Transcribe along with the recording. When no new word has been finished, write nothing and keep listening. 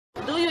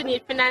you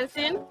need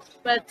financing,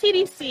 well,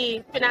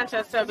 TDC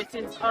Financial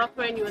Services is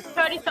offering you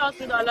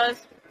 $30,000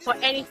 for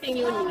anything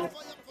you need.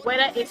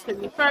 Whether it's to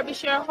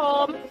refurbish your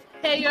home,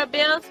 pay your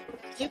bills,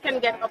 you can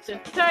get up to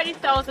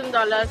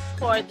 $30,000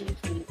 for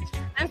these needs.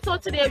 And so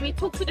today we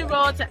took to the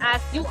road to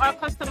ask you, our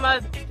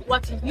customers,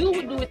 what you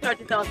would do with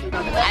 $30,000.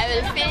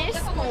 I will finish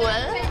school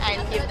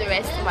and give the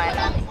rest to my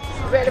family.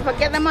 Well, if I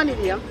get the money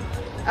there,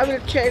 I will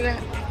train,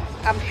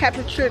 I'm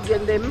happy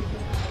children them,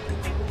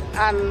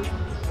 and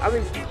I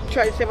will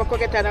try to see if I could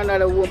get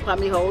another room for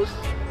my house,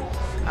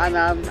 and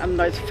I'm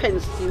not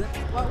fenced in.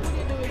 What would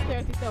you do with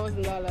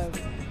 $30,000?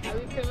 I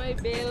will pay my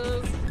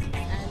bills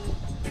and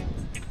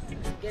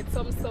get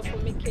some stuff for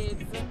my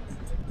kids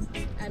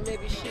and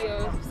maybe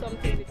share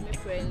something with my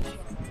friends.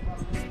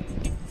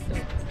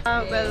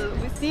 Well,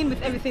 we've seen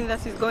with everything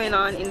that is going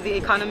on in the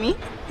economy,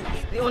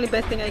 the only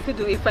best thing I could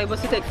do if I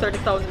was to take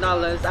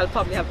 $30,000, I'll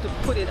probably have to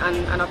put it on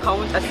an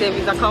account, a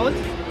savings account,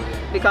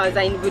 because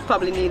I would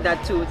probably need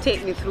that to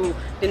take me through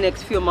the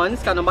next few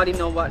months, because nobody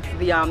know what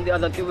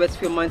the rest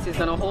few months is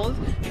gonna hold.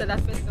 So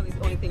that's basically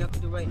the only thing I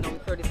could do right now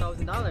with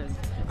 $30,000.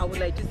 I would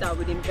like to start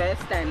with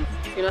invest and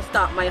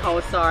start my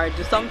house or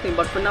do something,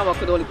 but for now I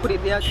could only put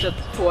it there just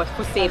for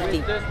safety.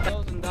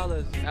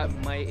 $30,000 at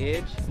my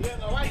age,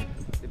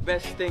 the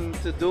best thing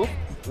to do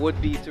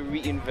would be to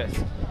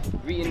reinvest.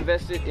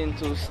 Reinvest it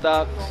into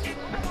stocks,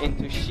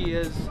 into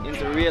shares,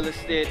 into real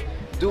estate.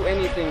 Do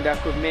anything that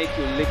could make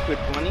you liquid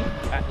money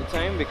at the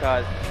time,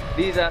 because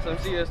these are some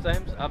serious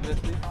times,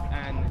 obviously,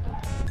 and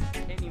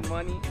any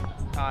money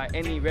or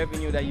any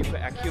revenue that you could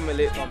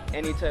accumulate from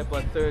any type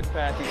of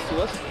third-party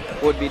source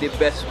would be the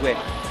best way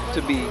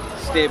to be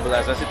stable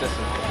as a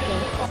citizen.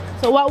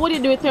 So what would you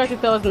do with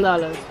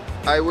 $30,000?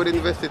 I would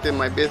invest it in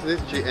my business,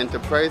 G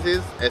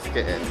Enterprises,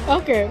 SKN.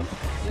 Okay.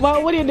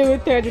 What would you do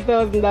with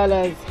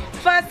 $30,000?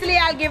 Firstly,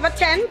 I'll give a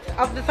tenth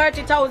of the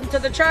 $30,000 to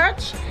the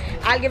church.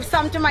 I'll give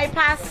some to my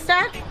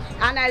pastor,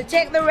 and I'll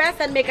take the rest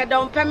and make a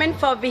down payment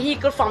for a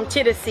vehicle from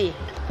TDC.